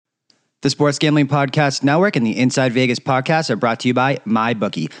The Sports Gambling Podcast Network and the Inside Vegas podcast are brought to you by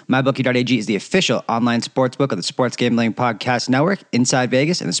MyBookie. MyBookie.ag is the official online sportsbook of the Sports Gambling Podcast Network, Inside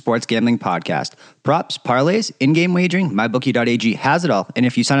Vegas, and the Sports Gambling Podcast. Props, parlays, in-game wagering, MyBookie.ag has it all. And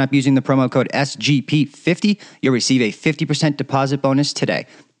if you sign up using the promo code SGP50, you'll receive a 50% deposit bonus today.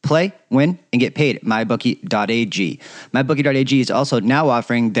 Play, win, and get paid at MyBookie.ag. MyBookie.ag is also now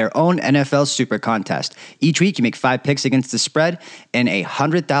offering their own NFL Super Contest. Each week, you make 5 picks against the spread and a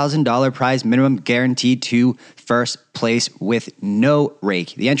 $100,000 prize minimum guaranteed to first place with no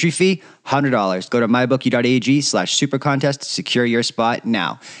rake. The entry fee, $100. Go to MyBookie.ag/supercontest to secure your spot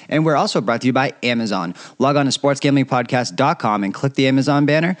now. And we're also brought to you by Amazon. Log on to SportsGamblingPodcast.com and click the Amazon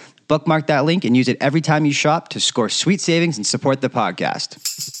banner. Bookmark that link and use it every time you shop to score sweet savings and support the podcast.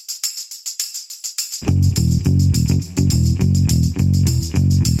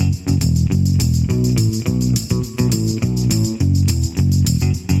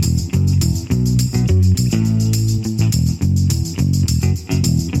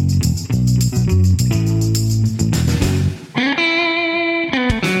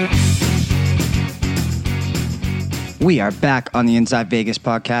 We are back on the Inside Vegas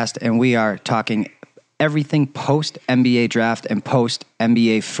podcast, and we are talking everything post-NBA draft and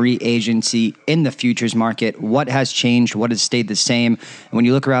post-NBA free agency in the futures market. What has changed? What has stayed the same? And when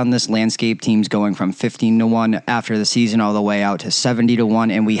you look around this landscape, teams going from 15-1 after the season all the way out to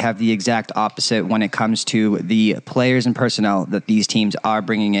 70-1, and we have the exact opposite when it comes to the players and personnel that these teams are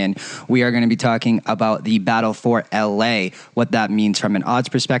bringing in. We are going to be talking about the battle for LA, what that means from an odds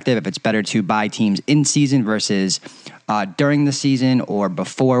perspective, if it's better to buy teams in season versus during the season or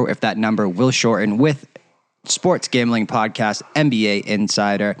before, if that number will shorten, with Sports Gambling Podcast NBA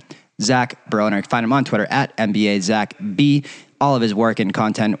insider Zach Broner. Find him on Twitter at NBA Zach B. All of his work and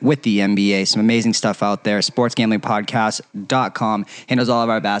content with the NBA. Some amazing stuff out there. SportsGamblingPodcast.com handles all of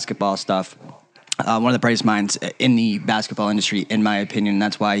our basketball stuff. One of the brightest minds in the basketball industry, in my opinion.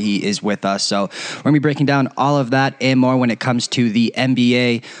 That's why he is with us. So we're going to be breaking down all of that and more when it comes to the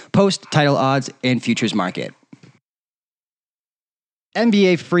NBA post-title odds and futures market.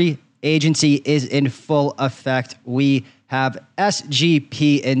 NBA free agency is in full effect. We have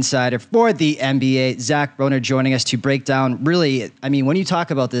SGP insider for the NBA, Zach Broner, joining us to break down really, I mean, when you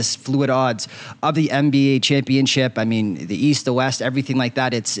talk about this fluid odds of the NBA championship, I mean, the East, the West, everything like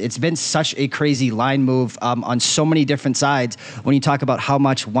that, it's been such a crazy line move on so many different sides when you talk about how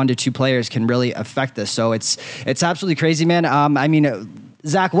much 1 to 2 players can really affect this. So it's absolutely crazy, man. I mean,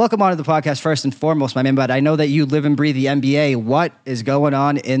 Zach, welcome onto the podcast first and foremost, my man, but I know that you live and breathe the NBA. What is going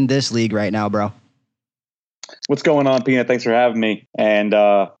on in this league right now, bro? What's going on, Peanut? Thanks for having me. And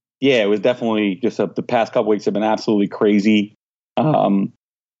yeah, it was definitely just the past couple weeks have been absolutely crazy.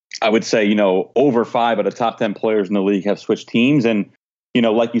 I would say, over 5 of the top 10 players in the league have switched teams. And,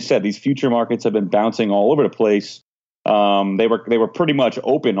 like you said, these future markets have been bouncing all over the place. They were pretty much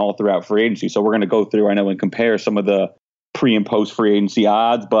open all throughout free agency. So we're going to go through, I know, and compare some of the pre and post free agency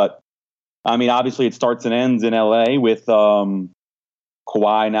odds. But I mean, obviously it starts and ends in LA with Kawhi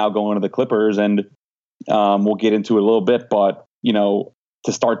now going to the Clippers, and we'll get into it a little bit. But, to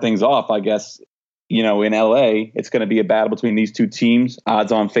start things off, I guess, in LA, it's going to be a battle between these two teams.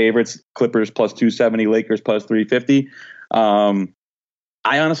 Odds on favorites, Clippers plus 270, Lakers plus 350. I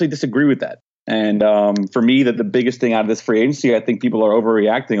honestly disagree with that. And for me, that the biggest thing out of this free agency, I think people are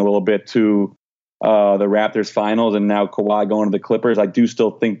overreacting a little bit to the Raptors finals and now Kawhi going to the Clippers. I do still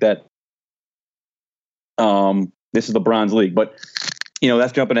think that this is LeBron's league, but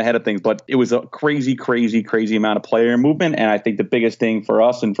that's jumping ahead of things. But it was a crazy, crazy, crazy amount of player movement. And I think the biggest thing for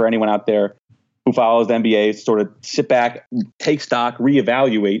us and for anyone out there who follows the NBA is sort of sit back, take stock,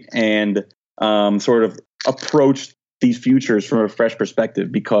 reevaluate, and sort of approach these futures from a fresh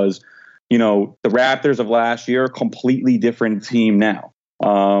perspective, because, the Raptors of last year, completely different team now.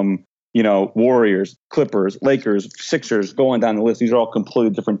 Warriors, Clippers, Lakers, Sixers, going down the list. These are all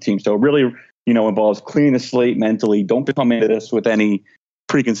completely different teams. So it really, involves cleaning the slate mentally. Don't come into this with any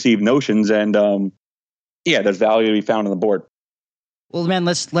preconceived notions. And there's value to be found on the board. Well, man,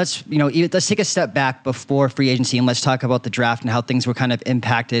 let's take a step back before free agency and let's talk about the draft and how things were kind of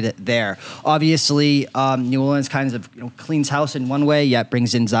impacted there. Obviously, New Orleans kind of cleans house in one way, yet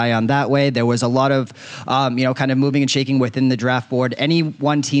brings in Zion that way. There was a lot of kind of moving and shaking within the draft board. Any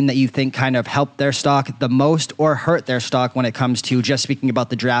one team that you think kind of helped their stock the most or hurt their stock when it comes to just speaking about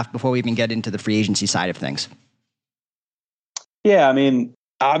the draft before we even get into the free agency side of things? Yeah, I mean,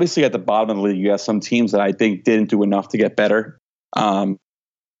 obviously at the bottom of the league, you have some teams that I think didn't do enough to get better.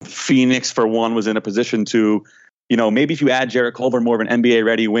 Phoenix, for one, was in a position to, maybe if you add Jarrett Culver, more of an NBA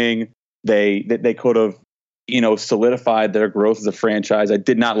ready wing, they could have solidified their growth as a franchise. I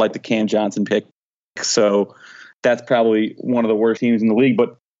did not like the Cam Johnson pick, so that's probably one of the worst teams in the league.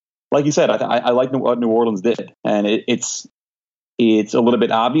 But like you said, I like what New Orleans did, and it's a little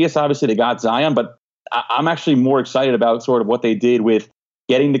bit obvious. Obviously, they got Zion, but I'm actually more excited about sort of what they did with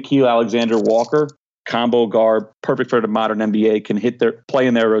getting Nickeil Alexander-Walker, combo guard, perfect for the modern NBA, can play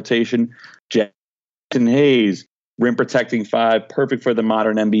in their rotation. Jackson Hayes, rim protecting 5, perfect for the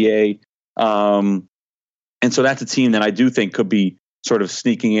modern NBA. And so that's a team that I do think could be sort of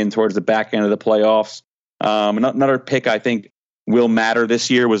sneaking in towards the back end of the playoffs. Another pick I think will matter this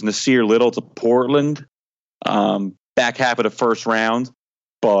year was Nasir Little to Portland, back half of the first round,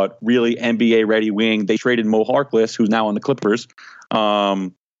 but really NBA ready wing. They traded Mo Harkless, who's now on the Clippers.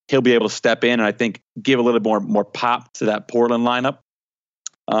 He'll be able to step in and I think give a little more pop to that Portland lineup.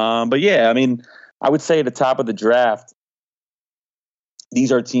 But yeah, I mean, I would say at the top of the draft,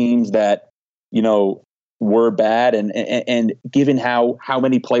 these are teams that, were bad. And given how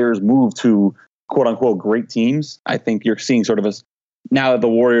many players move to quote unquote great teams, I think you're seeing sort of now that the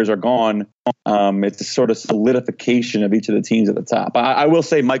Warriors are gone, it's a sort of solidification of each of the teams at the top. I will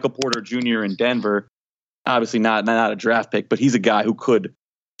say Michael Porter Jr. in Denver, obviously not a draft pick, but he's a guy who could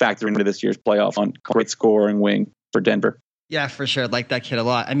factor into this year's playoff on great scoring wing for Denver. Yeah, for sure. Like that kid a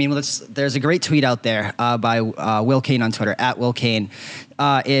lot. I mean, there's a great tweet out there by Will Kane on Twitter, @Will Kane.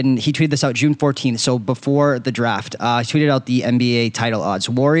 And he tweeted this out June 14th, so before the draft. He tweeted out the NBA title odds.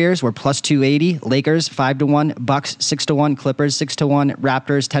 Warriors were plus 280, Lakers 5-1, Bucks 6-1, Clippers 6-1,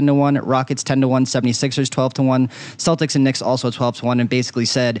 Raptors 10-1, Rockets 10-1, 76ers 12-1, Celtics and Knicks also 12-1, and basically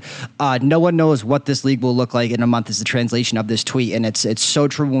said, no one knows what this league will look like in a month is the translation of this tweet. And it's so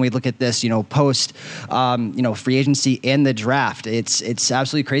true when we look at this, post, free agency and the draft. It's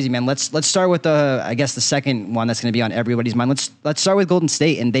absolutely crazy, man. Let's start with the second one that's going to be on everybody's mind. Let's start with Golden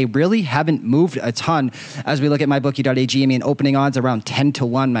State, and they really haven't moved a ton as we look at mybookie.ag. I mean, opening odds around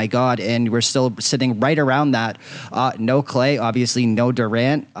 10-1, my God, and we're still sitting right around that. No Clay, obviously no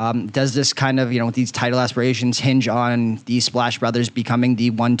Durant. Does this kind of, with these title aspirations hinge on the Splash Brothers becoming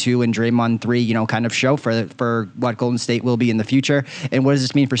the 1-2 and Draymond 3, kind of show for what Golden State will be in the future? And what does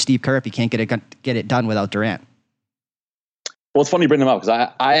this mean for Steve Kerr if he can't get it done without Durant? Well, it's funny you bring them up because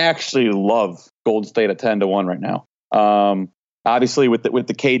I actually love Golden State at 10-1 right now. Obviously, with the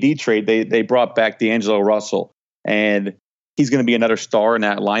KD trade, they brought back D'Angelo Russell, and he's going to be another star in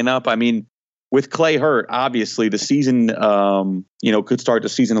that lineup. I mean, with Clay hurt, obviously the season, could start the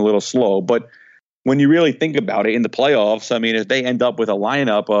season a little slow. But when you really think about it in the playoffs, I mean, if they end up with a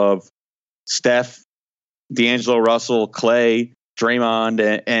lineup of Steph, D'Angelo Russell, Clay,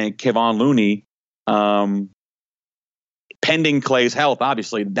 Draymond, and Kevon Looney, pending Clay's health,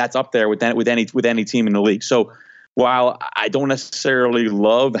 obviously that's up there with any team in the league. So while I don't necessarily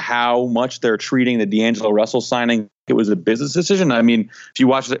love how much they're treating the D'Angelo Russell signing, it was a business decision. I mean, if you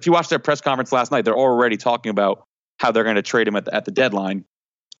watch their press conference last night, they're already talking about how they're going to trade him at the deadline.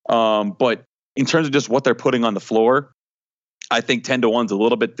 But in terms of just what they're putting on the floor, I think 10-1 is a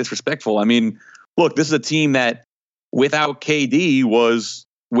little bit disrespectful. I mean, look, this is a team that without KD was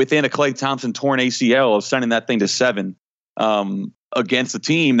within a Klay Thompson torn ACL of sending that thing to 7 against a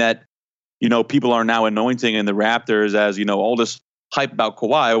team that, people are now anointing in the Raptors as, all this hype about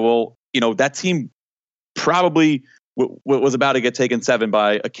Kawhi. Well, that team probably was about to get taken 7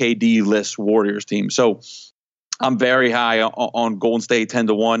 by a KD-less Warriors team. So I'm very high on Golden State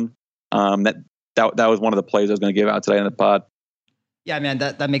 10-1. That was one of the plays I was going to give out today on the pod. Yeah, man,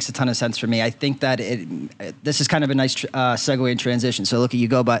 that makes a ton of sense for me. I think that this is kind of a nice segue and transition. So look at you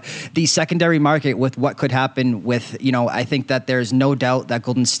go. But the secondary market with what could happen with, I think that there's no doubt that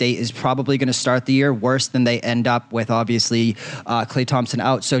Golden State is probably going to start the year worse than they end up with, obviously, Klay Thompson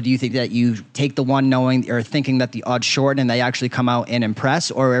out. So do you think that you take the one knowing or thinking that the odds shorten and they actually come out and impress?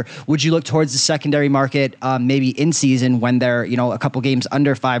 Or would you look towards the secondary market maybe in season when they're, a couple games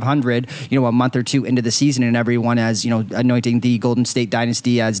under 500, a month or two into the season and everyone as, anointing the Golden State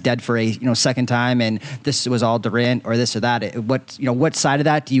dynasty as dead for a second time, and this was all Durant or this or that? What side of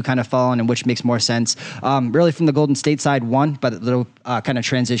that do you kind of fall on, and which makes more sense? Really, from the Golden State side, one, but it'll kind of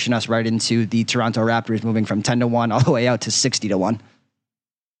transition us right into the Toronto Raptors moving from 10-1 all the way out to 60-1.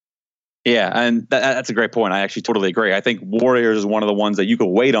 Yeah, and that's a great point. I actually totally agree. I think Warriors is one of the ones that you could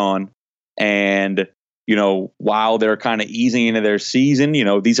wait on, and while they're kind of easing into their season,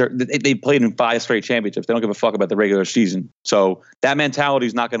 they played in 5 straight championships. They don't give a fuck about the regular season. So that mentality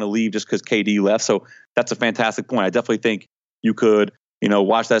is not going to leave just because KD left. So that's a fantastic point. I definitely think you could,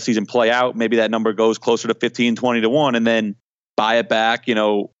 watch that season play out. Maybe that number goes closer to 15, 20-1, and then buy it back,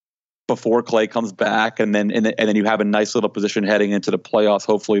 before Clay comes back. And then you have a nice little position heading into the playoffs.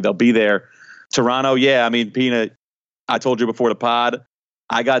 Hopefully they'll be there. Toronto, yeah. I mean, Peanut, I told you before the pod,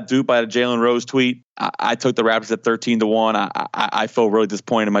 I got duped by a Jalen Rose tweet. I took the Raptors at 13-1. I feel really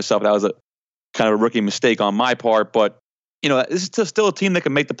disappointed in myself. That was a kind of a rookie mistake on my part. But, this is still a team that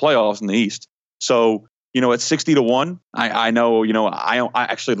can make the playoffs in the East. So, at 60-1, I know, I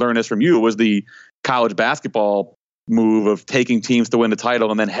actually learned this from you. It was the college basketball move of taking teams to win the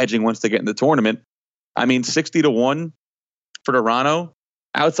title and then hedging once they get in the tournament. I mean, 60-1 for Toronto.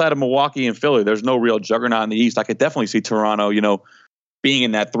 Outside of Milwaukee and Philly, there's no real juggernaut in the East. I could definitely see Toronto, being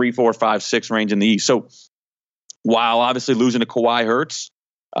in that 3, 4, 5, 6 range in the East. So while obviously losing to Kawhi hurts,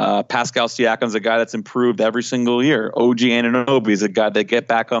 Pascal Siakam's a guy that's improved every single year. OG Anunoby is a guy that get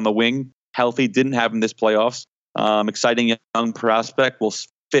back on the wing healthy. Didn't have him this playoffs. Exciting young prospect will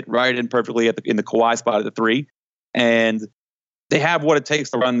fit right in perfectly in the Kawhi spot at the 3. And they have what it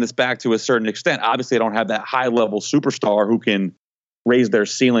takes to run this back to a certain extent. Obviously, they don't have that high level superstar who can raise their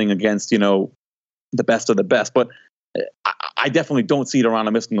ceiling against, the best of the best. But I definitely don't see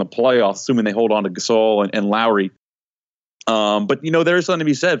Toronto missing the playoffs, assuming they hold on to Gasol and Lowry. But, there is something to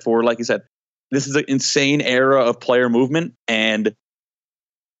be said for, like you said, this is an insane era of player movement. And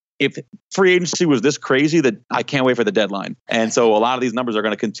if free agency was this crazy, that I can't wait for the deadline. And so a lot of these numbers are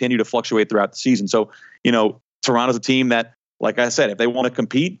going to continue to fluctuate throughout the season. So, Toronto's a team that, like I said, if they want to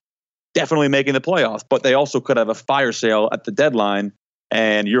compete, definitely making the playoffs, but they also could have a fire sale at the deadline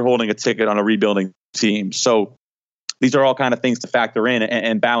and you're holding a ticket on a rebuilding team. So these are all kind of things to factor in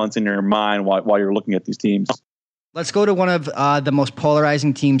and balance in your mind while you're looking at these teams. Let's go to one of the most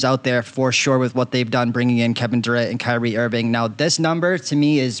polarizing teams out there for sure with what they've done, bringing in Kevin Durant and Kyrie Irving. Now, this number to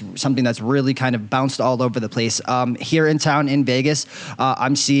me is something that's really kind of bounced all over the place. Here in town in Vegas,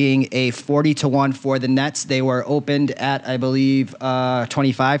 I'm seeing a 40-1 for the Nets. They were opened at, I believe,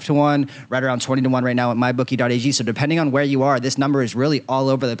 25-1, right around 20-1 right now at mybookie.ag. So depending on where you are, this number is really all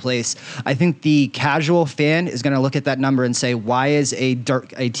over the place. I think the casual fan is going to look at that number and say, why is a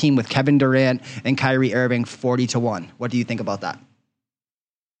team with Kevin Durant and Kyrie Irving 40-1? What do you think about that?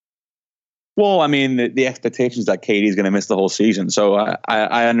 Well, I mean, the expectations that KD is going to miss the whole season. So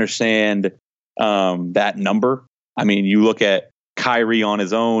I understand that number. I mean, you look at Kyrie on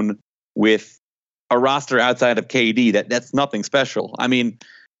his own with a roster outside of KD, that's nothing special. I mean,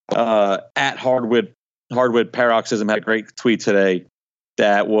 at Hardwood Paroxysm had a great tweet today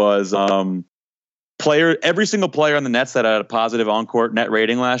that was every single player on the Nets that had a positive on-court net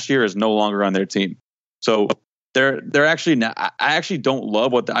rating last year is no longer on their team. So they're actually not, I actually don't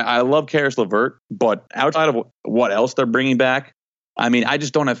love I love Karis LeVert, but outside of what else they're bringing back, I mean, I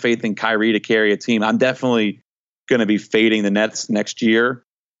just don't have faith in Kyrie to carry a team. I'm definitely going to be fading the Nets next year.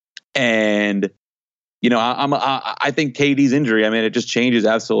 And, I think KD's injury, I mean, it just changes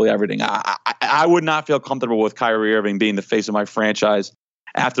absolutely everything. I would not feel comfortable with Kyrie Irving being the face of my franchise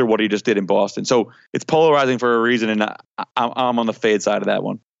after what he just did in Boston. So it's polarizing for a reason. And I'm on the fade side of that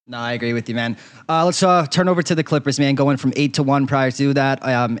one. No, I agree with you, man. Let's turn over to the Clippers, man, going from 8-1 prior to that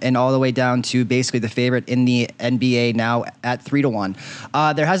and all the way down to basically the favorite in the NBA now at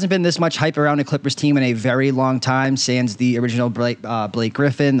 3-1. There hasn't been this much hype around a Clippers team in a very long time, sans the original Blake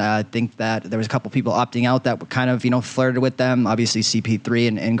Griffin. I think that there was a couple people opting out that were kind of, flirted with them. Obviously,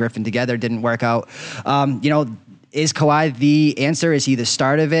 CP3 and Griffin together didn't work out. Is Kawhi the answer? Is he the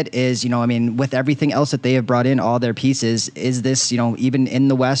start of it? With everything else that they have brought in, all their pieces, is this, even in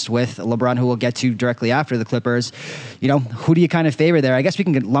the West with LeBron, who we'll get to directly after the Clippers, who do you kind of favor there? I guess we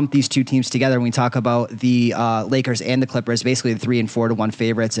can lump these two teams together when we talk about the Lakers and the Clippers, basically the 3 and 4-1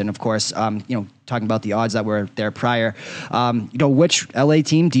 favorites. And of course, talking about the odds that were there prior, which LA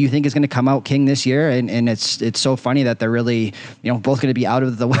team do you think is going to come out king this year? And it's so funny that they're really, both going to be out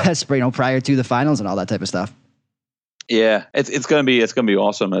of the West, prior to the finals and all that type of stuff. Yeah, it's gonna be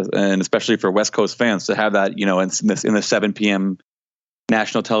awesome, and especially for West Coast fans to have that, in the 7 p.m.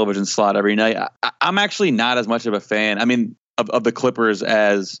 national television slot every night. I'm actually not as much of a fan, of the Clippers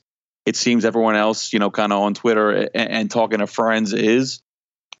as it seems everyone else, kind of on Twitter and talking to friends is.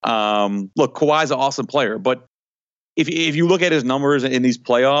 Look, Kawhi's an awesome player, but if you look at his numbers in these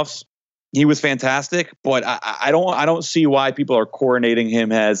playoffs, he was fantastic. But I don't see why people are coronating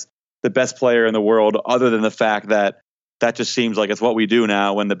him as the best player in the world, other than the fact that just seems like it's what we do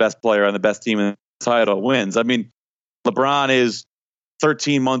now when the best player on the best team in the title wins. I mean, LeBron is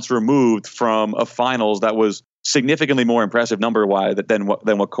 13 months removed from a finals that was significantly more impressive number-wise than what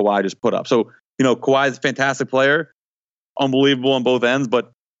Kawhi just put up. So, Kawhi is a fantastic player, unbelievable on both ends.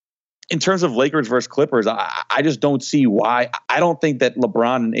 But in terms of Lakers versus Clippers, I just don't see why. I don't think that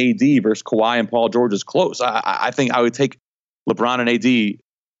LeBron and AD versus Kawhi and Paul George is close. I think I would take LeBron and AD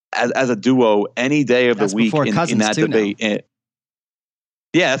as a duo any day of the week in that debate.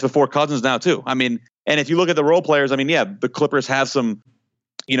 Yeah, that's before Cousins now too. I mean, and if you look at the role players, I mean, yeah, the Clippers have some,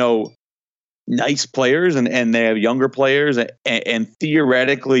 nice players and they have younger players and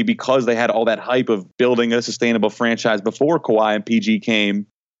theoretically, because they had all that hype of building a sustainable franchise before Kawhi and PG came,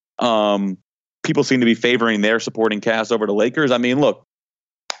 people seem to be favoring their supporting cast over the Lakers. I mean, look,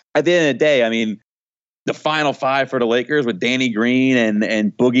 at the end of the day, I mean, the final five for the Lakers with Danny Green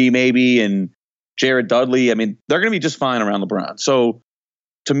and Boogie maybe and Jared Dudley, I mean, they're going to be just fine around LeBron. So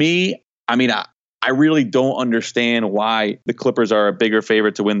to me, I mean, I really don't understand why the Clippers are a bigger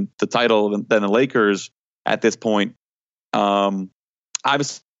favorite to win the title than the Lakers at this point.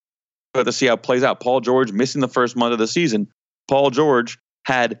 Obviously, we have to see how it plays out. Paul George missing the first month of the season. Paul George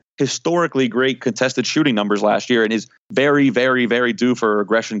had historically great contested shooting numbers last year and is very, very, very due for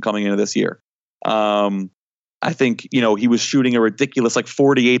regression coming into this year. I think, he was shooting a ridiculous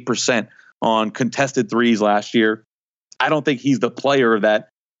 48% on contested threes last year. I don't think he's the player that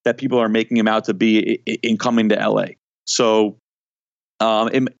people are making him out to be in coming to LA. So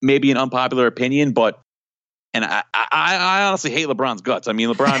it may be an unpopular opinion, and I honestly hate LeBron's guts. I mean,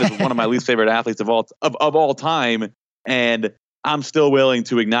 LeBron is one of my least favorite athletes of all time. And I'm still willing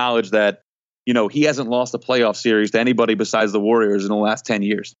to acknowledge that, he hasn't lost a playoff series to anybody besides the Warriors in the last 10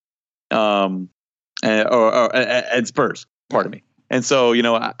 years. And Spurs, pardon me. And so,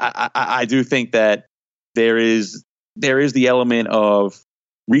 I do think that there is the element of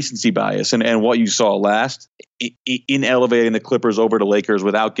recency bias and what you saw last in elevating the Clippers over the Lakers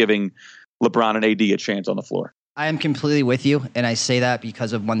without giving LeBron and AD a chance on the floor. I am completely with you, and I say that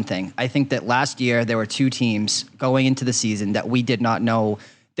because of one thing. I think that last year there were two teams going into the season that we did not know.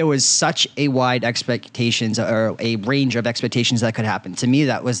 There was such a wide expectations or a range of expectations that could happen. To me,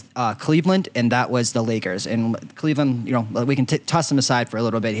 that was Cleveland and that was the Lakers. And Cleveland, we can toss them aside for a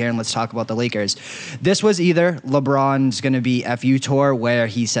little bit here and let's talk about the Lakers. This was either LeBron's going to be FU tour where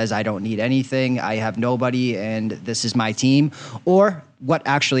he says, I don't need anything, I have nobody, and this is my team, or what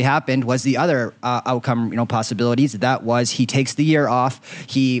actually happened was the other outcome, possibilities. That was he takes the year off.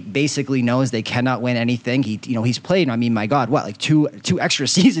 He basically knows they cannot win anything. He's played, my God, two extra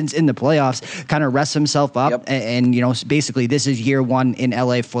seasons in the playoffs, kind of rests himself up. Yep. And basically this is year one in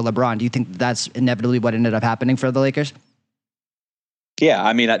LA for LeBron. Do you think that's inevitably what ended up happening for the Lakers? Yeah,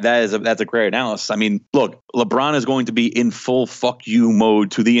 I mean, that's a great analysis. I mean, look, LeBron is going to be in full fuck you mode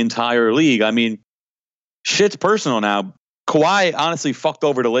to the entire league. I mean, shit's personal now. Kawhi honestly fucked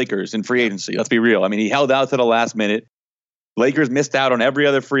over the Lakers in free agency. Let's be real. I mean, he held out to the last minute. Lakers missed out on every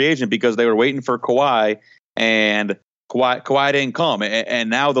other free agent because they were waiting for Kawhi, and Kawhi didn't come. And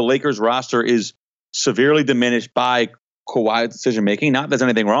now the Lakers roster is severely diminished by Kawhi's decision making. Not that there's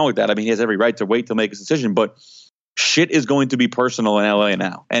anything wrong with that. I mean, he has every right to wait to make his decision, but shit is going to be personal in LA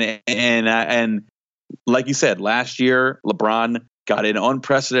now. And like you said, last year LeBron got an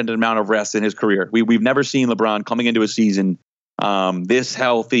unprecedented amount of rest in his career. We've never seen LeBron coming into a season this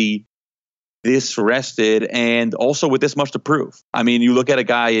healthy, this rested, and also with this much to prove. I mean, you look at a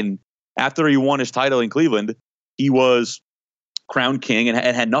guy after he won his title in Cleveland, he was crowned king and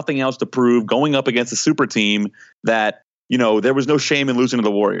had nothing else to prove going up against a super team that, there was no shame in losing to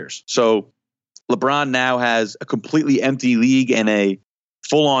the Warriors. So LeBron now has a completely empty league and a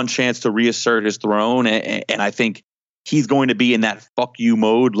full-on chance to reassert his throne. And I think he's going to be in that fuck you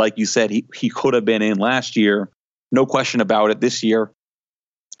mode, like you said, he could have been in last year. No question about it this year.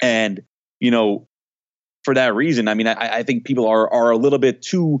 And, for that reason, I mean, I think people are a little bit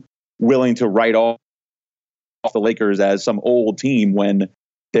too willing to write off the Lakers as some old team when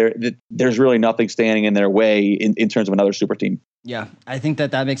there's really nothing standing in their way in terms of another super team. Yeah, I think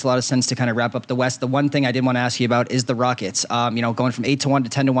that makes a lot of sense to kind of wrap up the West. The one thing I did want to ask you about is the Rockets. Going from 8-1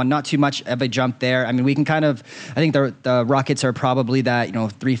 to 10-1, not too much of a jump there. I mean, we can I think the Rockets are probably that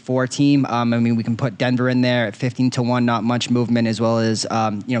 3-4 team. I mean, we can put Denver in there at 15-1, not much movement, as well as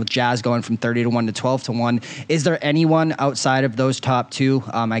Jazz going from 30-1 to 12-1. Is there anyone outside of those top two?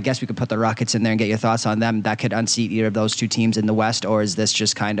 I guess we could put the Rockets in there and get your thoughts on them. That could unseat either of those two teams in the West, or is this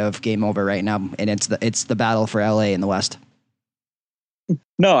just kind of game over right now and it's the battle for LA in the West?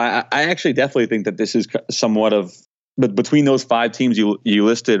 No, I actually definitely think that this is somewhat of, but between those five teams you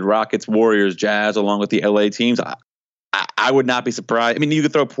listed, Rockets, Warriors, Jazz, along with the LA teams, I would not be surprised. I mean, you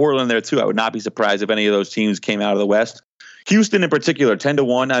could throw Portland there too. I would not be surprised if any of those teams came out of the West. Houston in particular,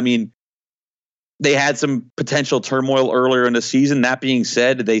 10-1. I mean, they had some potential turmoil earlier in the season. That being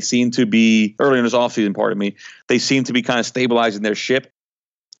said, they seem to be, earlier in this offseason, pardon me, they seem to be kind of stabilizing their ship.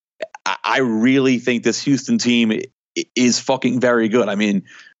 I really think this Houston team is fucking very good. I mean,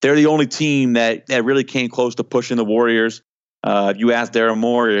 they're the only team that really came close to pushing the Warriors. If you ask Daryl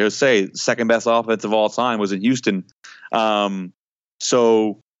Morey, he'll say second best offense of all time was in Houston.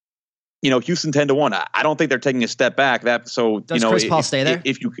 So, Houston 10-1. I don't think they're taking a step back. Does Chris Paul stay there?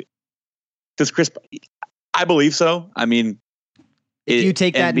 Does Chris? I believe so. I mean, if you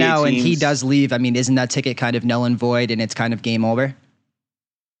take that NBA now teams, and he does leave, I mean, isn't that ticket kind of null and void and it's kind of game over?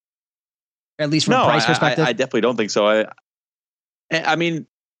 At least from a price perspective? I definitely don't think so. I mean,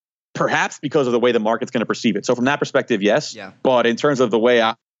 perhaps because of the way the market's going to perceive it. So from that perspective, yes. Yeah. But in terms of the way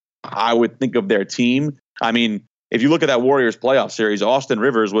I would think of their team, I mean, if you look at that Warriors playoff series, Austin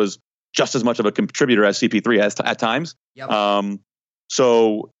Rivers was just as much of a contributor as CP3 at times. Yep.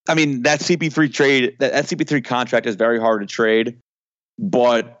 So, I mean, that CP3 trade, that CP3 contract is very hard to trade.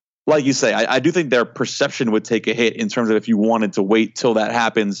 But like you say, I do think their perception would take a hit in terms of if you wanted to wait till that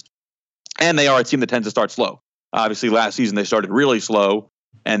happens. And they are a team that tends to start slow. Obviously, last season they started really slow.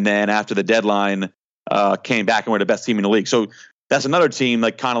 And then after the deadline, came back and were the best team in the league. So that's another team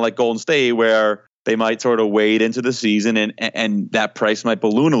kind of like Golden State, where they might sort of wade into the season and that price might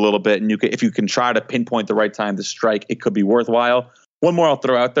balloon a little bit. And if you can try to pinpoint the right time to strike, it could be worthwhile. One more I'll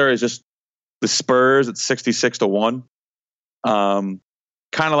throw out there is just the Spurs at 66-1. Kind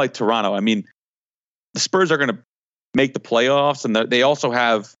of like Toronto. I mean, the Spurs are going to make the playoffs, and they also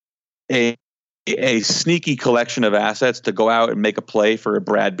have a sneaky collection of assets to go out and make a play for a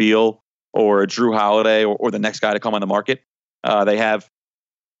Brad Beal or a Drew Holiday or the next guy to come on the market. They have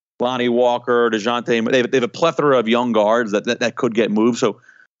Lonnie Walker, DeJounte. They have a plethora of young guards that could get moved. So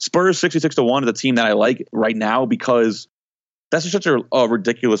Spurs 66-1 is a team that I like right now because that's such a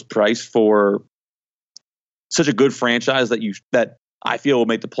ridiculous price for such a good franchise that I feel will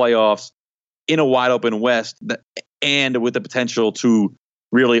make the playoffs in a wide open West and with the potential to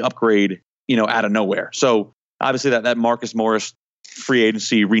really upgrade, out of nowhere. So obviously that Marcus Morris free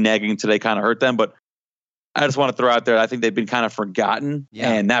agency reneging today kind of hurt them, but I just want to throw out there, I think they've been kind of forgotten,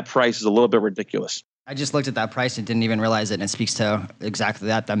 and that price is a little bit ridiculous. I just looked at that price and didn't even realize it, and it speaks to exactly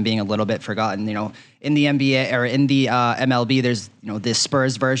that, them being a little bit forgotten. In the NBA or in the MLB, there's, this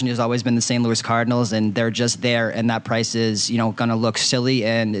Spurs version has always been the St. Louis Cardinals, and they're just there, and that price is, going to look silly,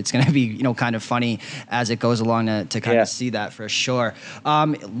 and it's going to be, kind of funny as it goes along to kind of see that for sure.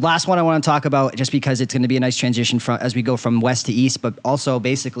 Last one I want to talk about, just because it's going to be a nice transition as we go from west to east, but also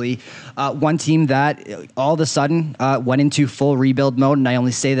basically one team that all of a sudden went into full rebuild mode, and I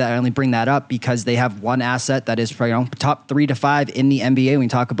only bring that up because they have one asset that is top 3 to 5 in the NBA. We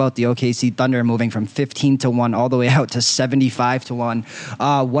talk about the OKC Thunder moving from 15-1 all the way out to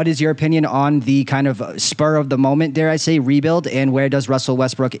 75-1. What is your opinion on the kind of spur of the moment, dare I say, rebuild, and where does Russell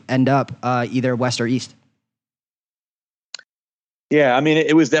Westbrook end up, either west or east? Yeah, I mean,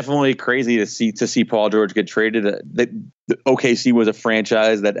 it was definitely crazy to see Paul George get traded. The OKC was a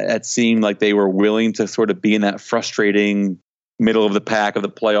franchise that seemed like they were willing to sort of be in that frustrating middle of the pack of the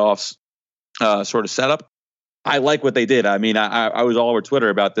playoffs sort of setup. I like what they did. I mean, I was all over Twitter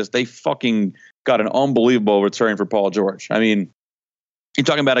about this. They fucking got an unbelievable return for Paul George. I mean, you're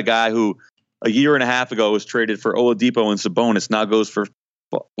talking about a guy who a year and a half ago was traded for Oladipo and Sabonis, now goes for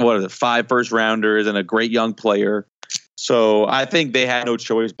 5 first rounders and a great young player. So I think they had no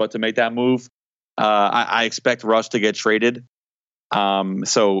choice but to make that move. I expect Russ to get traded.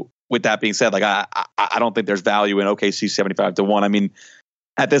 So with that being said, I don't think there's value in OKC 75-1. I mean,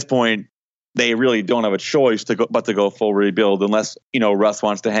 at this point, they really don't have a choice but to go full rebuild unless, Russ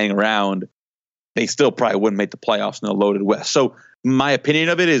wants to hang around. They still probably wouldn't make the playoffs in a loaded West. So my opinion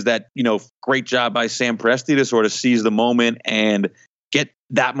of it is that, great job by Sam Presti to sort of seize the moment and get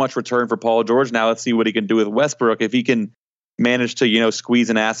that much return for Paul George. Now let's see what he can do with Westbrook. If he can manage to, squeeze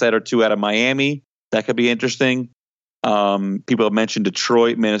an asset or two out of Miami, that could be interesting. People have mentioned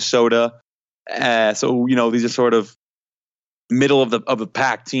Detroit, Minnesota. So, these are sort of middle of the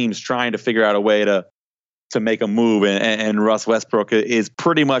pack teams trying to figure out a way to make a move. And Russ Westbrook is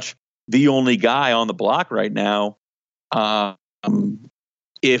pretty much the only guy on the block right now.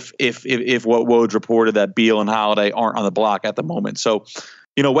 If what Woj reported that Beal and Holiday aren't on the block at the moment. So,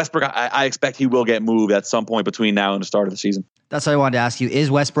 Westbrook, I expect he will get moved at some point between now and the start of the season. That's what I wanted to ask you. Is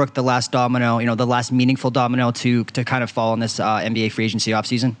Westbrook the last domino, the last meaningful domino to kind of fall in this NBA free agency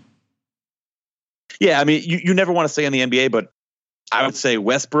offseason? Yeah, I mean, you never want to say in the NBA, but I would say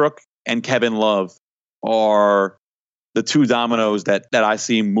Westbrook and Kevin Love are the two dominoes that I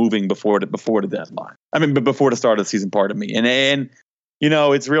see moving before the deadline. I mean, before the start of the season, pardon me. And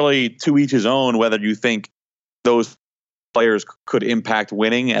it's really to each his own whether you think those players could impact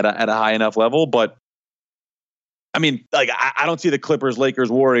winning at a high enough level. But I mean, I don't see the Clippers, Lakers,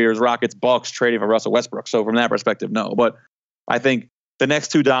 Warriors, Rockets, Bucks trading for Russell Westbrook. So from that perspective, no. But I think the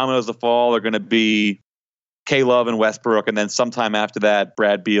next two dominoes to fall are going to be K-Love and Westbrook, and then sometime after that,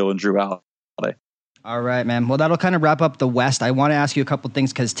 Brad Beal and Drew Holiday. All right, man. Well, that'll kind of wrap up the West. I want to ask you a couple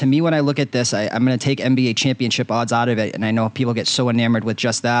things because to me, when I look at this, I'm going to take NBA championship odds out of it. And I know people get so enamored with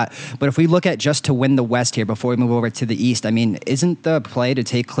just that. But if we look at just to win the West here before we move over to the East, I mean, isn't the play to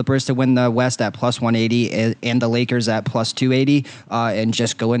take Clippers to win the West at plus 180 and the Lakers at plus 280 and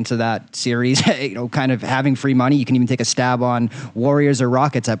just go into that series, kind of having free money? You can even take a stab on Warriors or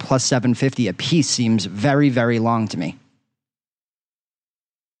Rockets at plus 750 a piece. Seems very, very long to me.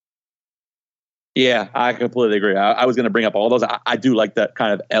 Yeah, I completely agree. I was going to bring up all those. I do like that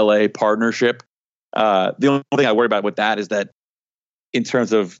kind of LA partnership. The only thing I worry about with that is that in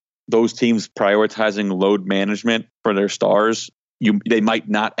terms of those teams prioritizing load management for their stars, they might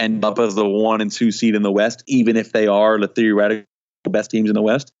not end up as the 1 and 2 seed in the West, even if they are the theoretical best teams in the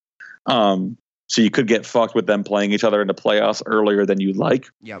West. So you could get fucked with them playing each other in the playoffs earlier than you'd like.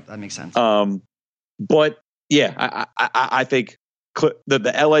 Yep, that makes sense. But yeah, I think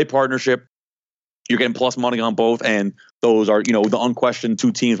the LA partnership, you're getting plus money on both, and those are, the unquestioned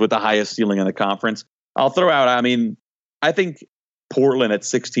 2 teams with the highest ceiling in the conference. I'll throw out, I think Portland at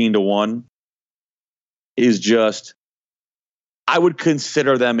 16-1 is just, I would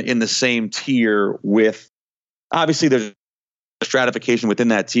consider them in the same tier with, obviously there's a stratification within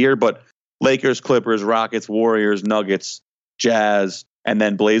that tier, but Lakers, Clippers, Rockets, Warriors, Nuggets, Jazz, and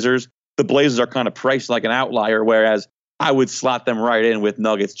then Blazers. The Blazers are kind of priced like an outlier, whereas I would slot them right in with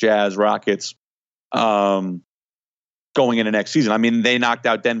Nuggets, Jazz, Rockets, going into next season. They knocked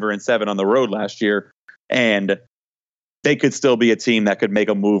out Denver in 7 on the road last year, and they could still be a team that could make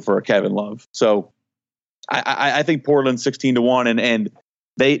a move for a Kevin Love. So I think Portland 16-1, and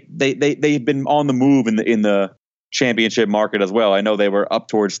they've been on the move in the championship market as well. I know they were up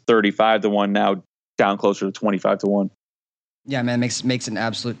towards 35-1, now down closer to 25-1. Yeah, man, makes an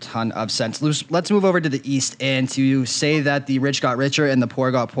absolute ton of sense. Let's move over to the East, and to say that the rich got richer and the poor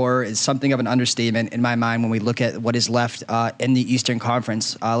got poorer is something of an understatement in my mind when we look at what is left in the Eastern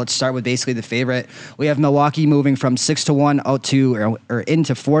Conference. Let's start with basically the favorite. We have Milwaukee moving from 6-1 out to or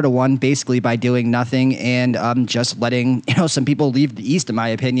into 4-1, basically by doing nothing and just letting some people leave the East. In my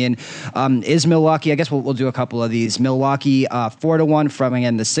opinion, is Milwaukee. I guess we'll do a couple of these. Milwaukee 4-1 from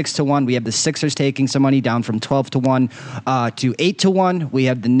again the 6-1. We have the Sixers taking some money down from 12-1. To 8-1. We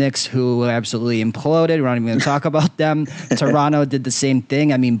have the Knicks, who absolutely imploded. We're not even going to talk about them. Toronto did the same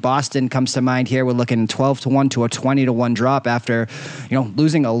thing. Boston comes to mind here. We're looking 12-1 to a 20-1 drop after,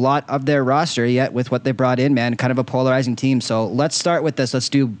 losing a lot of their roster yet with what they brought in, man. Kind of a polarizing team. So let's start with this. Let's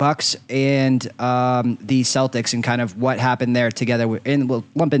do Bucks and the Celtics and kind of what happened there together. And we'll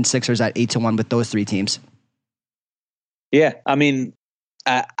lump in Sixers at 8-1 with those 3 teams. Yeah, I'm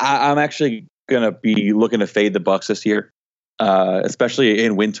actually going to be looking to fade the Bucks this year. Especially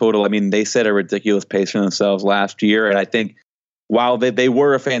in win total. They set a ridiculous pace for themselves last year. And I think while they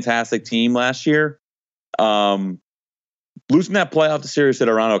were a fantastic team last year, losing that playoff series to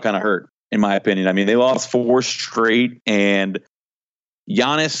Toronto kind of hurt, in my opinion. They lost 4 straight, and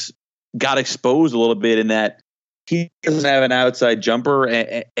Giannis got exposed a little bit in that he doesn't have an outside jumper,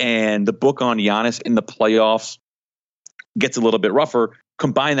 and the book on Giannis in the playoffs gets a little bit rougher.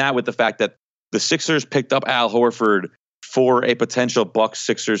 Combine that with the fact that the Sixers picked up Al Horford for a potential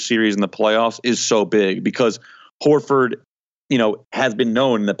Bucks-Sixers series in the playoffs is so big, because Horford, has been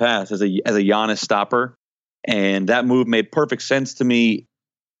known in the past as a Giannis stopper, and that move made perfect sense to me.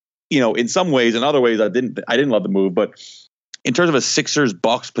 In some ways, in other ways, I didn't love the move, but in terms of a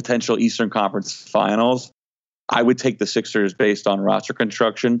Sixers-Bucks potential Eastern Conference Finals, I would take the Sixers based on roster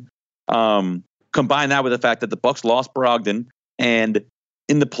construction. Combine that with the fact that the Bucks lost Brogdon, and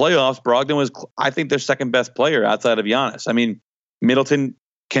in the playoffs, Brogdon was, I think, their second best player outside of Giannis. Middleton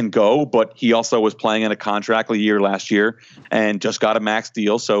can go, but he also was playing in a contract year last year and just got a max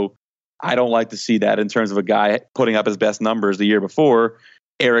deal. So I don't like to see that in terms of a guy putting up his best numbers the year before.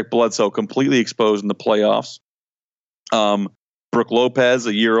 Eric Bledsoe completely exposed in the playoffs. Brook Lopez,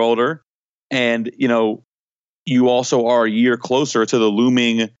 a year older. And, you also are a year closer to the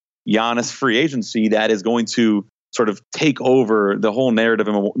looming Giannis free agency that is going to sort of take over the whole narrative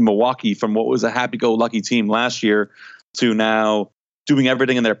in Milwaukee from what was a happy-go-lucky team last year to now doing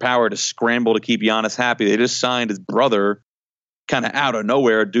everything in their power to scramble to keep Giannis happy. They just signed his brother kind of out of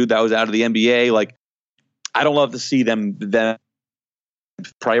nowhere, a dude that was out of the NBA. I don't love to see them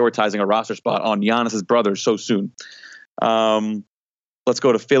prioritizing a roster spot on Giannis's brother so soon. Let's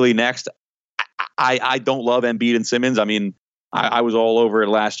go to Philly next. I don't love Embiid and Simmons. I was all over it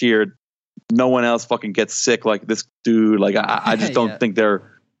last year. No one else fucking gets sick like this dude. I just don't think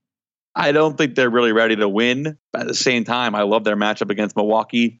I don't think they're really ready to win. But at the same time, I love their matchup against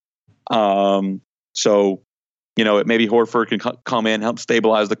Milwaukee. So, maybe Horford can come in, help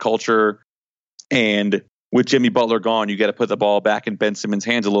stabilize the culture. And with Jimmy Butler gone, you got to put the ball back in Ben Simmons'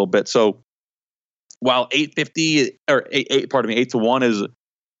 hands a little bit. So while 850 or 8-1 is,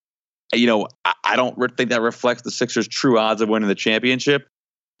 I don't think that reflects the Sixers' true odds of winning the championship.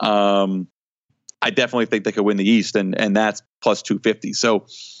 I definitely think they could win the East, and that's plus 250. So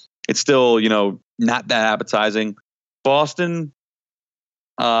it's still, not that appetizing. Boston.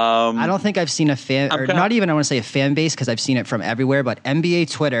 I don't think I've seen a fan, or not even I want to say a fan base, because I've seen it from everywhere, but NBA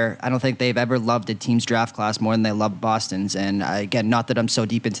Twitter, I don't think they've ever loved a team's draft class more than they love Boston's. And again, not that I'm so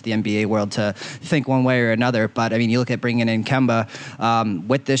deep into the NBA world to think one way or another, but I mean, you look at bringing in Kemba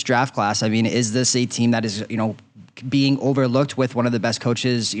with this draft class. I mean, is this a team that is, being overlooked with one of the best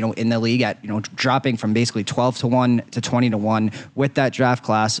coaches, in the league at, dropping from basically 12-1 to 20-1 with that draft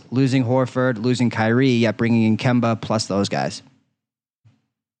class, losing Horford, losing Kyrie, yet bringing in Kemba plus those guys?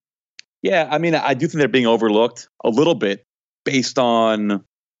 Yeah, I mean, I do think they're being overlooked a little bit based on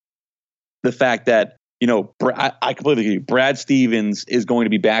the fact that, I completely agree. Brad Stevens is going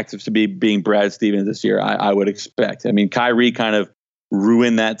to be back to be being Brad Stevens this year, I would expect. I mean, Kyrie kind of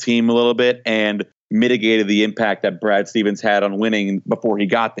ruined that team a little bit and mitigated the impact that Brad Stevens had on winning before he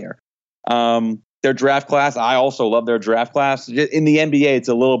got there. Their draft class, I also love their draft class. In the NBA, it's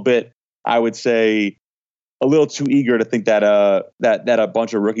a little bit, I would say, a little too eager to think that that a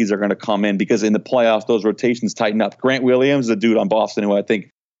bunch of rookies are going to come in, because in the playoffs, those rotations tighten up. Grant Williams is a dude on Boston who I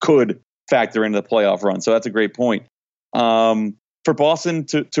think could factor into the playoff run. So that's a great point. For Boston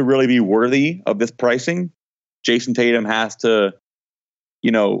to really be worthy of this pricing, Jason Tatum has to,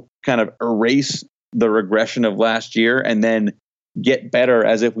 kind of erase the regression of last year and then get better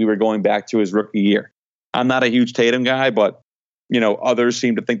as if we were going back to his rookie year. I'm not a huge Tatum guy, but, others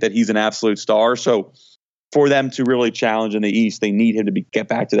seem to think that he's an absolute star. So for them to really challenge in the East, they need him to get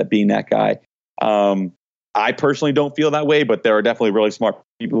back to being that guy. I personally don't feel that way, but there are definitely really smart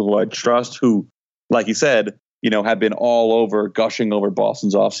people who I trust who, like you said, have been all over gushing over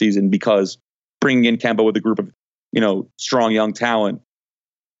Boston's offseason, because bringing in Kemba with a group of, strong young talent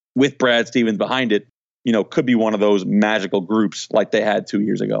with Brad Stevens behind it, could be one of those magical groups like they had 2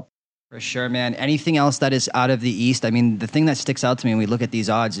 years ago. For sure, man. Anything else that is out of the East? I mean, the thing that sticks out to me when we look at these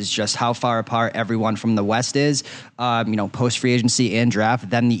odds is just how far apart everyone from the West is, post free agency and draft,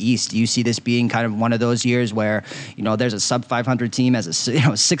 than the East. Do you see this being kind of one of those years where, there's a sub 500 team as a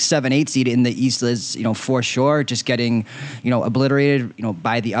 6, 7, 8 seed in the East is, for sure, just getting, obliterated,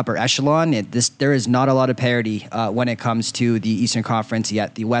 by the upper echelon. There is not a lot of parity when it comes to the Eastern Conference,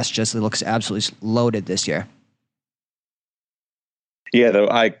 yet the West just looks absolutely loaded this year. Yeah,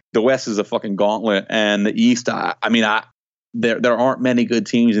 the West is a fucking gauntlet, and the East. There aren't many good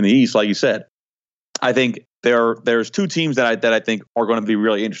teams in the East, like you said. I think there's two teams that I think are going to be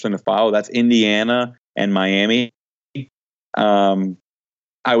really interesting to follow. That's Indiana and Miami. I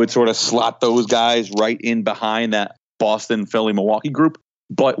would sort of slot those guys right in behind that Boston, Philly, Milwaukee group,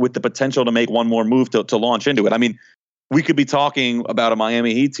 but with the potential to make one more move to launch into it. I mean, we could be talking about a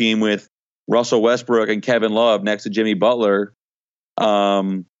Miami Heat team with Russell Westbrook and Kevin Love next to Jimmy Butler.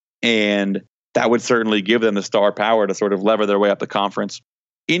 And that would certainly give them the star power to sort of lever their way up the conference.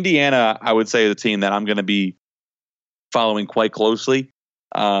 Indiana, I would say, is a team that I'm going to be following quite closely.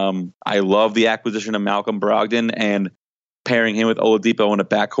 I love the acquisition of Malcolm Brogdon, and pairing him with Oladipo in a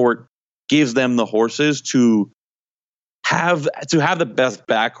backcourt gives them the horses to have the best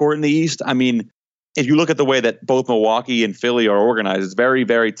backcourt in the East. I mean, if you look at the way that both Milwaukee and Philly are organized, it's very,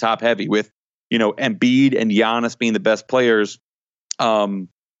 very top heavy with, Embiid and Giannis being the best players.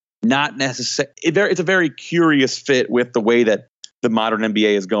 Not necessarily. It's a very curious fit with the way that the modern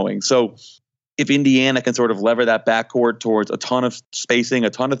NBA is going. So if Indiana can sort of lever that backcourt towards a ton of spacing, a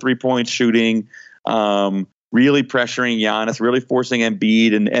ton of 3-point shooting, really pressuring Giannis, really forcing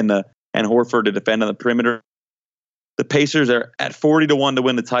Embiid and Horford to defend on the perimeter, the Pacers are at 40-1 to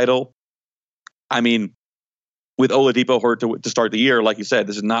win the title. I mean, with Oladipo hurt to start the year, like you said,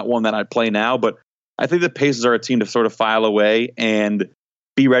 this is not one that I'd play now, but I think the Pacers are a team to sort of file away and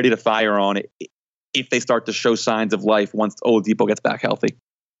be ready to fire on it if they start to show signs of life once Oladipo gets back healthy.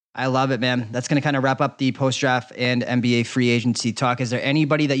 I love it, man. That's going to kind of wrap up the post-draft and NBA free agency talk. Is there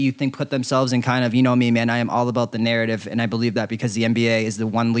anybody that you think put themselves in kind of, me, man, I am all about the narrative, and I believe that because the NBA is the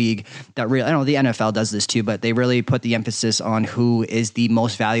one league that really, I know the NFL does this too, but they really put the emphasis on who is the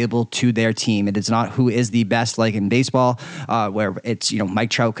most valuable to their team. It is not who is the best, like in baseball, where it's, Mike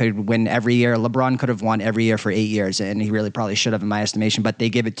Trout could win every year. LeBron could have won every year for 8 years, and he really probably should have in my estimation, but they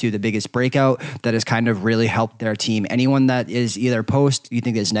give it to the biggest breakout that has kind of really helped their team. Anyone that is either post, you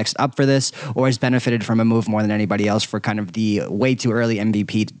think is next up for this, or has benefited from a move more than anybody else for kind of the way too early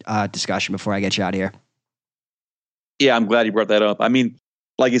MVP discussion before I get you out of here? Yeah, I'm glad you brought that up. I mean,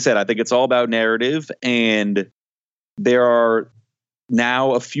 like you said, I think it's all about narrative, and there are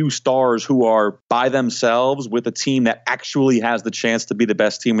now a few stars who are by themselves with a team that actually has the chance to be the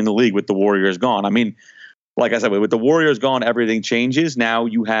best team in the league with the Warriors gone. I mean, like I said, with the Warriors gone, everything changes. Now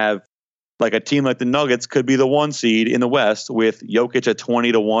you have like a team like the Nuggets could be the 1 seed in the West with Jokic at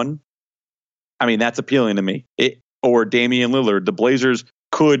 20-1. I mean, that's appealing to me. Or Damian Lillard. The Blazers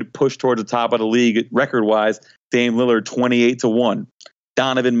could push towards the top of the league record-wise. Dame Lillard 28-1.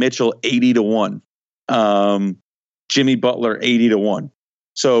 Donovan Mitchell 80-1. Jimmy Butler 80-1.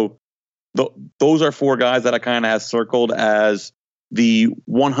 So those are 4 guys that I kind of have circled as the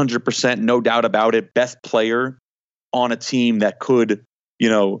 100%, no doubt about it, best player on a team that could,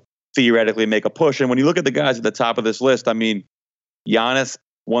 theoretically make a push. And when you look at the guys at the top of this list, I mean, Giannis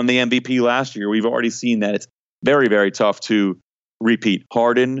won the MVP last year. We've already seen that it's very, very tough to repeat.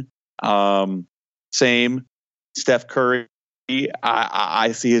 Harden, same. Steph Curry,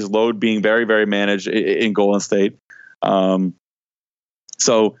 I see his load being very, very managed in Golden State.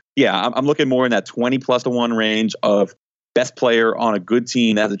 So yeah, I'm looking more in that 20+1 range of best player on a good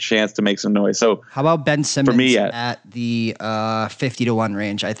team that has a chance to make some noise. So how about Ben Simmons for me, at the 50-1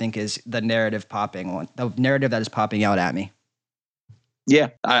 range? I think is the narrative popping one. The narrative that is popping out at me.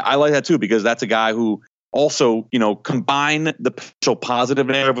 Yeah, I like that too, because that's a guy who also, combine the potential positive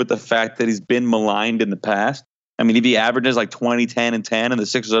narrative with the fact that he's been maligned in the past. I mean, if he averages like 20, 10, and 10, and the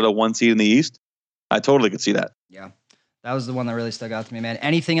Sixers are the 1 seed in the East, I totally could see that. Yeah. That was the one that really stuck out to me, man.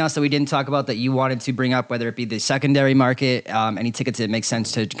 Anything else that we didn't talk about that you wanted to bring up, whether it be the secondary market, any tickets that make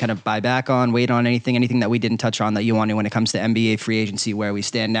sense to kind of buy back on, wait on, anything that we didn't touch on that you wanted when it comes to NBA free agency, where we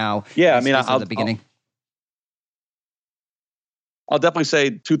stand now? Yeah, I mean, I'll the beginning. I'll definitely say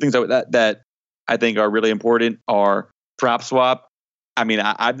 2 things that I think are really important are prop swap. I mean,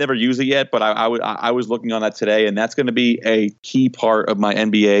 I've never used it yet, but I was looking on that today, and that's going to be a key part of my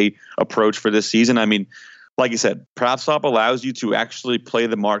NBA approach for this season. I mean, like you said, PropSwap allows you to actually play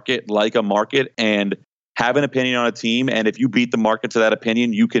the market like a market and have an opinion on a team. And if you beat the market to that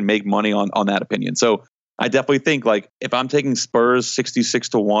opinion, you can make money on that opinion. So I definitely think, like, if I'm taking Spurs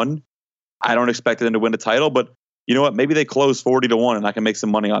 66-1, I don't expect them to win the title, but you know what? Maybe they close 40-1 and I can make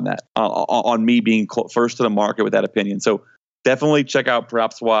some money on that, on me being first to the market with that opinion. So definitely check out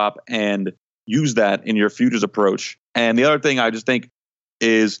PropSwap and use that in your futures approach. And the other thing I just think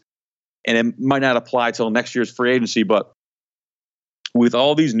is, and it might not apply till next year's free agency, but with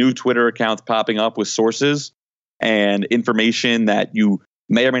all these new Twitter accounts popping up with sources and information that you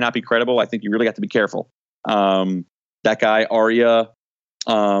may or may not be credible, I think you really got to be careful. That guy, Arya,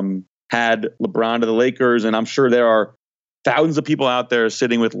 had LeBron to the Lakers, and I'm sure there are thousands of people out there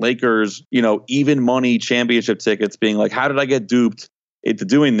sitting with Lakers, even money championship tickets being like, how did I get duped into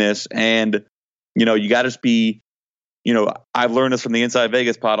doing this? And, you got to just be, I've learned this from the Inside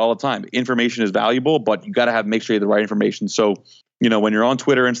Vegas pod all the time. Information is valuable, but you got to make sure you have the right information. So, when you're on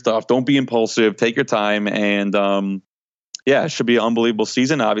Twitter and stuff, don't be impulsive, take your time. And, it should be an unbelievable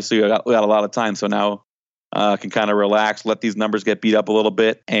season. Obviously we got a lot of time. So now I can kind of relax, let these numbers get beat up a little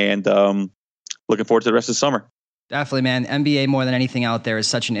bit, and looking forward to the rest of the summer. Definitely, man. NBA, more than anything out there, is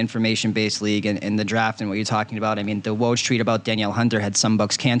such an information-based league in the draft and what you're talking about. I mean, the Woj tweet about Danielle Hunter had some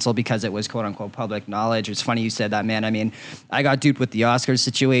books canceled because it was quote-unquote public knowledge. It's funny you said that, man. I mean, I got duped with the Oscars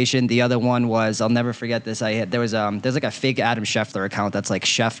situation. The other one was, I'll never forget this. There's like a fake Adam Scheffler account that's like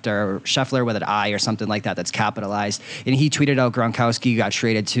Scheffler with an I or something like that that's capitalized. And he tweeted out Gronkowski got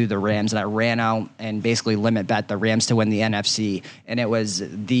traded to the Rams, and I ran out and basically limit bet the Rams to win the NFC. And it was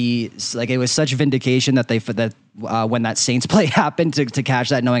it was such vindication that when that Saints play happened to cash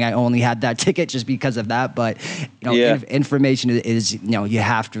that, knowing I only had that ticket just because of that. But information is you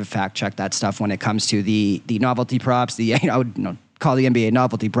have to fact check that stuff when it comes to the novelty props. I would call the NBA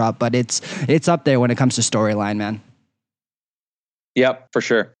novelty prop, but it's up there when it comes to storyline, man. Yep, for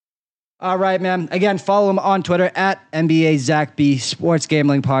sure. All right, man. Again, follow him on Twitter at NBA Zach B,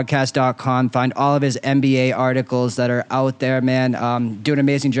 sportsgamblingpodcast.com. Find all of his NBA articles that are out there, man. Doing an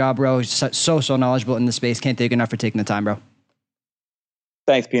amazing job, bro. So knowledgeable in the space. Can't thank you enough for taking the time, bro.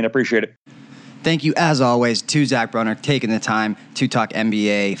 Thanks, Pete. Appreciate it. Thank you, as always, to Zach Brunner taking the time to talk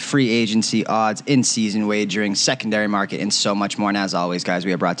NBA, free agency, odds, in-season wagering, secondary market, and so much more. And as always, guys,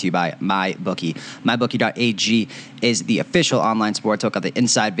 we are brought to you by MyBookie. MyBookie.ag is the official online sportsbook of the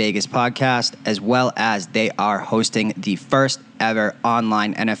Inside Vegas podcast, as well as they are hosting the first ever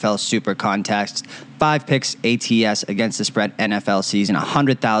online NFL Super Contest. 5 picks ATS against the spread NFL season,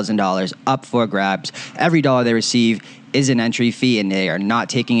 $100,000 up for grabs. Every dollar they receive is an entry fee, and they are not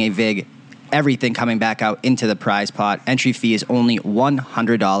taking a VIG everything coming back out into the prize pot. Entry fee is only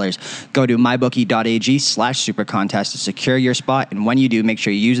 $100. Go to mybookie.ag/supercontest to secure your spot. And when you do, make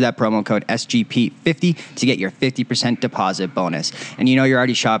sure you use that promo code SGP50 to get your 50% deposit bonus. And you know you're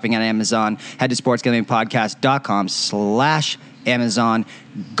already shopping at Amazon. Head to sportsgamblingpodcast.com/Amazon.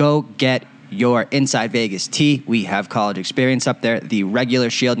 Go get your Inside Vegas tee. We have college experience up there. The regular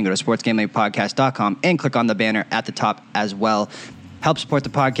shield. You can go to sportsgamblingpodcast.com and click on the banner at the top as well. Help support the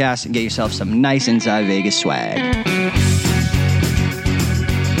podcast and get yourself some nice Inside Vegas swag.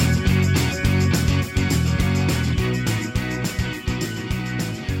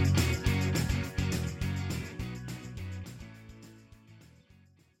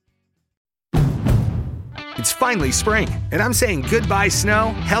 It's finally spring, and I'm saying goodbye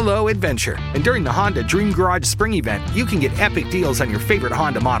snow, hello adventure. And during the Honda Dream Garage Spring Event, you can get epic deals on your favorite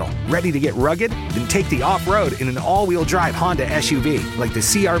Honda model. Ready to get rugged? Then take the off-road in an all-wheel drive Honda SUV, like the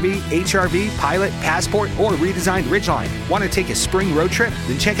CR-V, HR-V, Pilot, Passport, or redesigned Ridgeline. Want to take a spring road trip?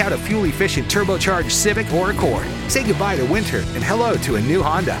 Then check out a fuel-efficient turbocharged Civic or Accord. Say goodbye to winter and hello to a new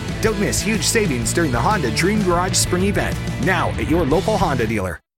Honda. Don't miss huge savings during the Honda Dream Garage Spring Event, now at your local Honda dealer.